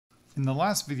In the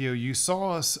last video, you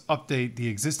saw us update the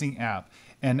existing app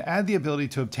and add the ability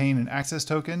to obtain an access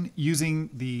token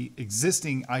using the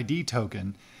existing ID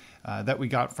token that we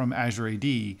got from Azure AD.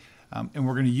 And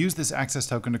we're going to use this access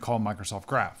token to call Microsoft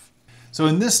Graph. So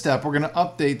in this step, we're going to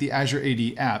update the Azure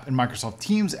AD app and Microsoft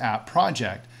Teams app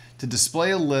project to display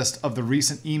a list of the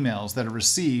recent emails that are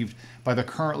received by the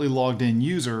currently logged in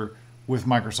user with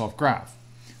Microsoft Graph.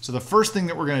 So the first thing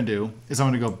that we're going to do is I'm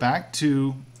going to go back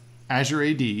to Azure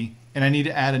AD and I need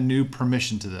to add a new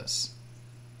permission to this.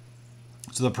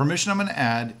 So the permission I'm going to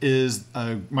add is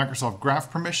a Microsoft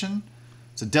Graph permission.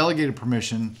 It's a delegated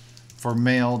permission for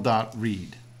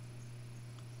mail.read.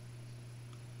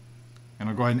 And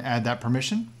I'll go ahead and add that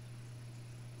permission.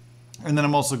 And then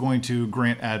I'm also going to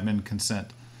grant admin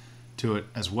consent to it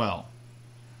as well.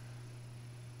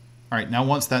 All right, now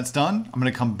once that's done, I'm going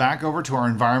to come back over to our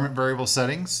environment variable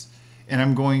settings, and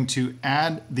I'm going to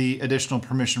add the additional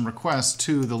permission request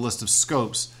to the list of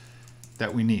scopes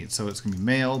that we need. So it's going to be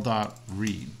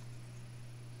mail.read.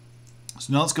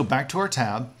 So now let's go back to our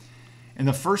tab. And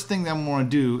the first thing that I want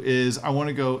to do is I want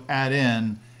to go add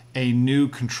in a new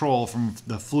control from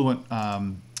the Fluent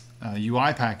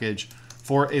UI package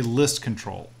for a list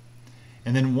control.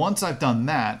 And then once I've done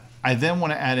that, I then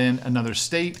want to add in another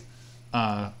state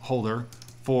holder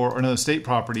for another state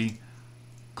property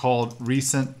called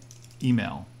recent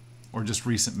email or just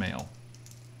recent mail.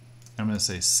 I'm going to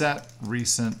say set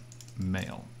recent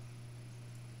mail.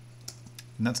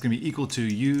 And that's going to be equal to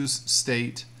use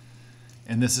state.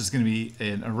 And this is going to be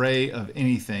an array of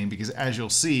anything because as you'll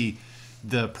see,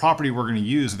 the property we're going to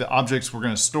use, the objects we're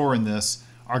going to store in this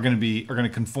are going to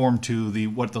conform to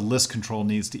what the list control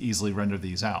needs to easily render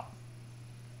these out.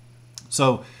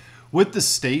 So with the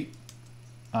state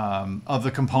of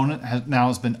the component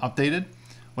has been updated,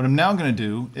 what I'm now going to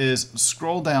do is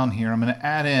scroll down here. I'm going to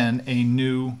add in a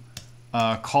new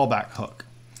callback hook.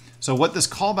 So what this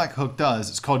callback hook does,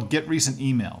 it's called get recent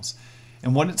emails.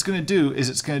 And what it's going to do is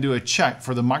it's going to do a check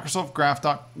for the Microsoft Graph.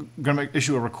 Going to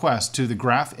issue a request to the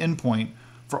Graph endpoint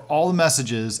for all the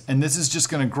messages. And this is just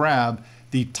going to grab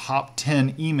the top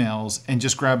 10 emails and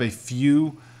just grab a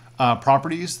few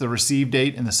properties, the receive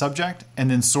date and the subject,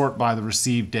 and then sort by the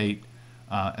receive date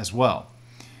as well.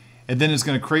 And then it's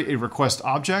going to create a request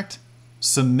object,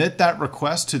 submit that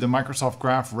request to the Microsoft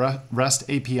Graph REST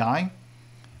API.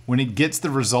 When it gets the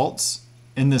results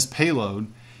in this payload,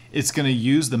 it's going to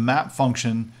use the map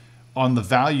function on the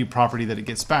value property that it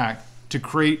gets back to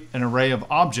create an array of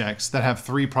objects that have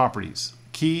three properties: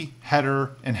 key,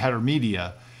 header, and header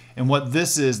media. And what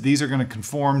this is, these are going to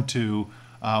conform to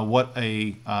what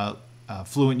a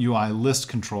Fluent UI list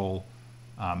control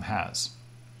has.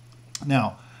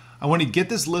 Now, I want to get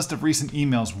this list of recent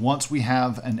emails once we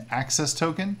have an access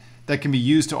token that can be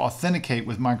used to authenticate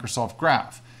with Microsoft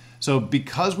Graph. So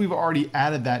because we've already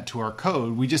added that to our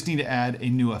code, we just need to add a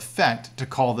new effect to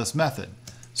call this method.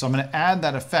 So I'm going to add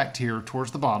that effect here towards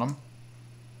the bottom.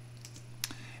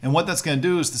 And what that's going to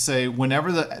do is to say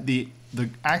whenever the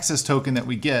access token that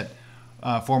we get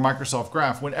for Microsoft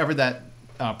Graph, whenever that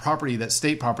property, that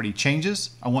state property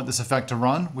changes, I want this effect to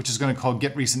run, which is going to call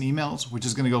get recent emails, which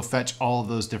is going to go fetch all of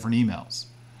those different emails.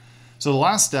 So the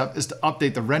last step is to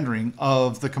update the rendering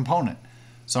of the component.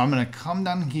 So I'm going to come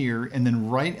down here and then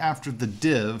right after the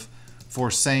div for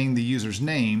saying the user's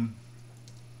name,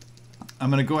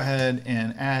 I'm going to go ahead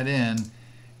and add in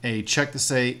a check to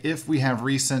say if we have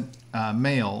recent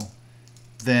mail,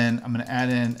 then I'm going to add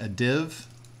in a div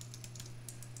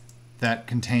that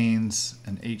contains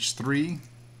an H3,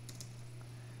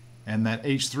 and that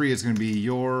H3 is going to be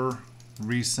your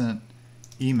recent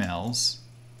emails.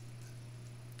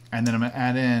 And then I'm going to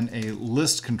add in a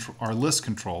list control, our list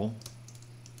control,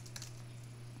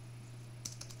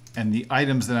 and the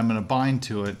items that I'm going to bind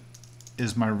to it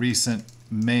is my recent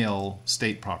mail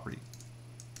state property.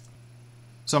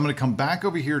 So I'm going to come back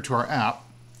over here to our app,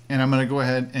 and I'm going to go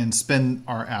ahead and spin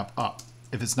our app up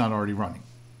if it's not already running.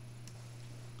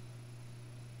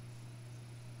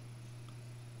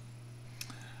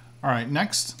 All right,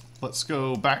 next, let's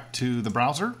go back to the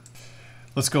browser.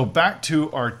 Let's go back to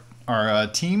our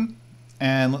team,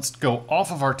 and let's go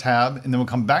off of our tab, and then we'll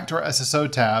come back to our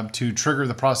SSO tab to trigger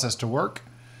the process to work.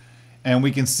 And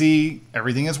we can see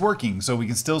everything is working. So we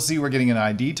can still see we're getting an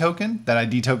ID token. That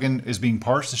ID token is being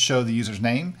parsed to show the user's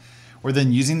name. We're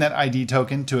then using that ID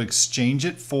token to exchange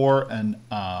it for an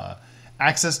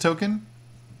access token.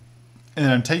 And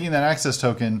then I'm taking that access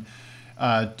token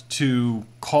to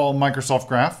call Microsoft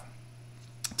Graph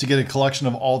to get a collection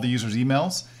of all the user's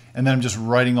emails. And then I'm just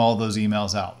writing all those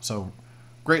emails out. So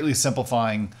greatly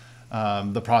simplifying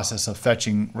the process of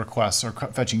fetching requests or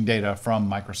fetching data from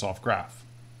Microsoft Graph.